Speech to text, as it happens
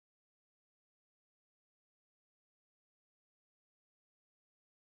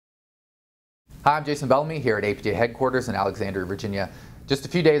Hi, I'm Jason Bellamy here at APTA headquarters in Alexandria, Virginia. Just a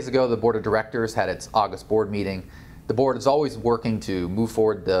few days ago, the Board of Directors had its August board meeting. The board is always working to move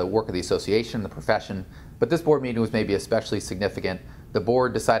forward the work of the association, the profession, but this board meeting was maybe especially significant. The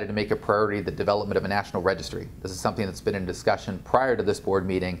board decided to make a priority the development of a national registry. This is something that's been in discussion prior to this board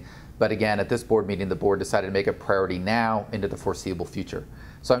meeting, but again, at this board meeting, the board decided to make a priority now into the foreseeable future.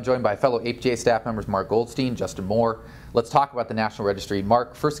 So I'm joined by fellow APTA staff members Mark Goldstein, Justin Moore. Let's talk about the National Registry.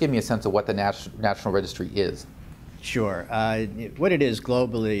 Mark, first give me a sense of what the National Registry is. Sure. What it is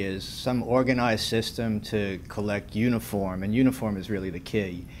globally is some organized system to collect uniform, and uniform is really the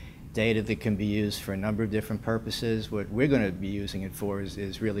key, data that can be used for a number of different purposes. What we're going to be using it for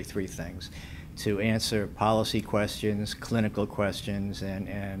is really three things: to answer policy questions, clinical questions,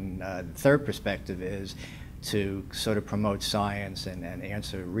 and the third perspective is to sort of promote science and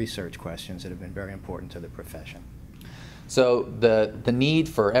answer research questions that have been very important to the profession. So the need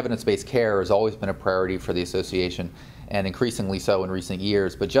for evidence-based care has always been a priority for the association, and increasingly so in recent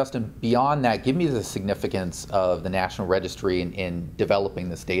years. But Justin, beyond that, give me the significance of the National Registry in developing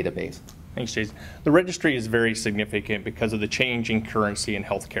this database. Thanks, Jason. The registry is very significant because of the changing currency in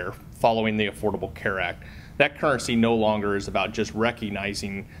healthcare following the Affordable Care Act. That currency no longer is about just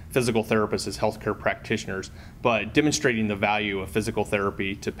recognizing physical therapists as healthcare practitioners, but demonstrating the value of physical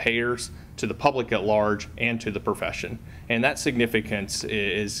therapy to payers, to the public at large, and to the profession. And that significance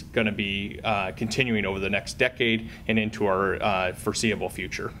is going to be continuing over the next decade and into our foreseeable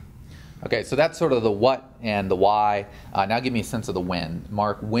future. Okay, so that's sort of the what and the why. Now give me a sense of the when.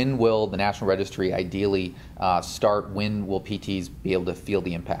 Mark, when will the National Registry ideally start? When will PTs be able to feel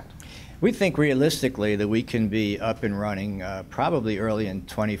the impact? We think realistically that we can be up and running probably early in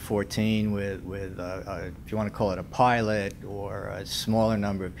 2014 with if you want to call it a pilot or a smaller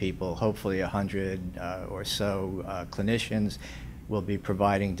number of people, hopefully 100 or so clinicians will be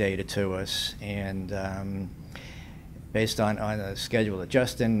providing data to us. And based on a schedule that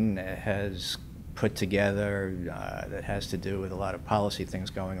Justin has put together that has to do with a lot of policy things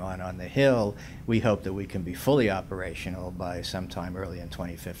going on the Hill, we hope that we can be fully operational by sometime early in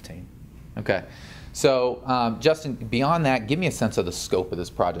 2015. Okay. So, Justin, beyond that, give me a sense of the scope of this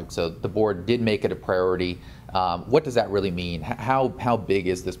project. So the board did make it a priority. What does that really mean? How big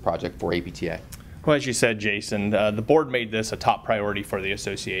is this project for APTA? Well, as you said, Jason, the board made this a top priority for the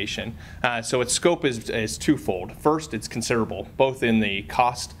association. So its scope is twofold. First, it's considerable, both in the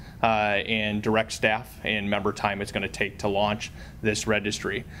cost and direct staff and member time it's going to take to launch this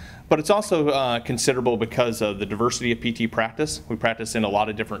registry. But it's also considerable because of the diversity of PT practice. We practice in a lot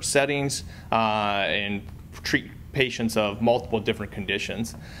of different settings and treat patients of multiple different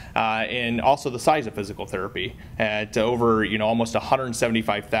conditions, and also the size of physical therapy at over almost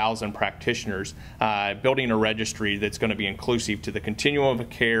 175,000 practitioners. Building a registry that's going to be inclusive to the continuum of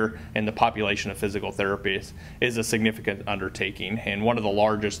care and the population of physical therapists is a significant undertaking, and one of the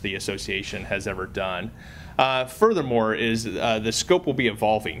largest the association has ever done. Furthermore, the scope will be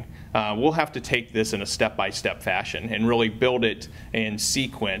evolving. We'll have to take this in a step-by-step fashion and really build it in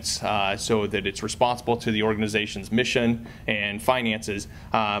sequence so that it's responsible to the organization's mission and finances,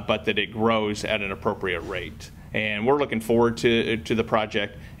 but that it grows at an appropriate rate. And we're looking forward to the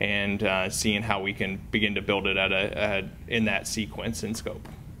project and seeing how we can begin to build it in that sequence and scope.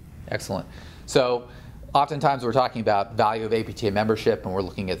 Excellent. So, oftentimes we're talking about value of APTA membership, and we're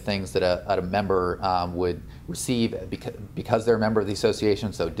looking at things that a member would receive because they're a member of the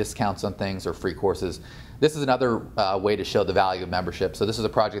association, so discounts on things or free courses. This is another way to show the value of membership. So this is a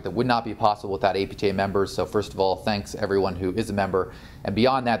project that would not be possible without APTA members. So first of all, thanks everyone who is a member. And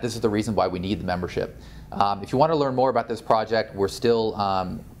beyond that, this is the reason why we need the membership. If you want to learn more about this project, we're still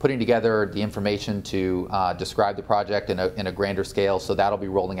putting together the information to describe the project in a grander scale. So that'll be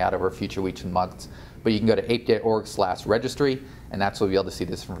rolling out over future weeks and months. But you can go to apta.org/registry, and that's where you'll be able to see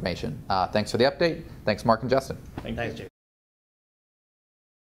this information. Thanks for the update. Thanks, Mark and Justin. Thanks, Jay.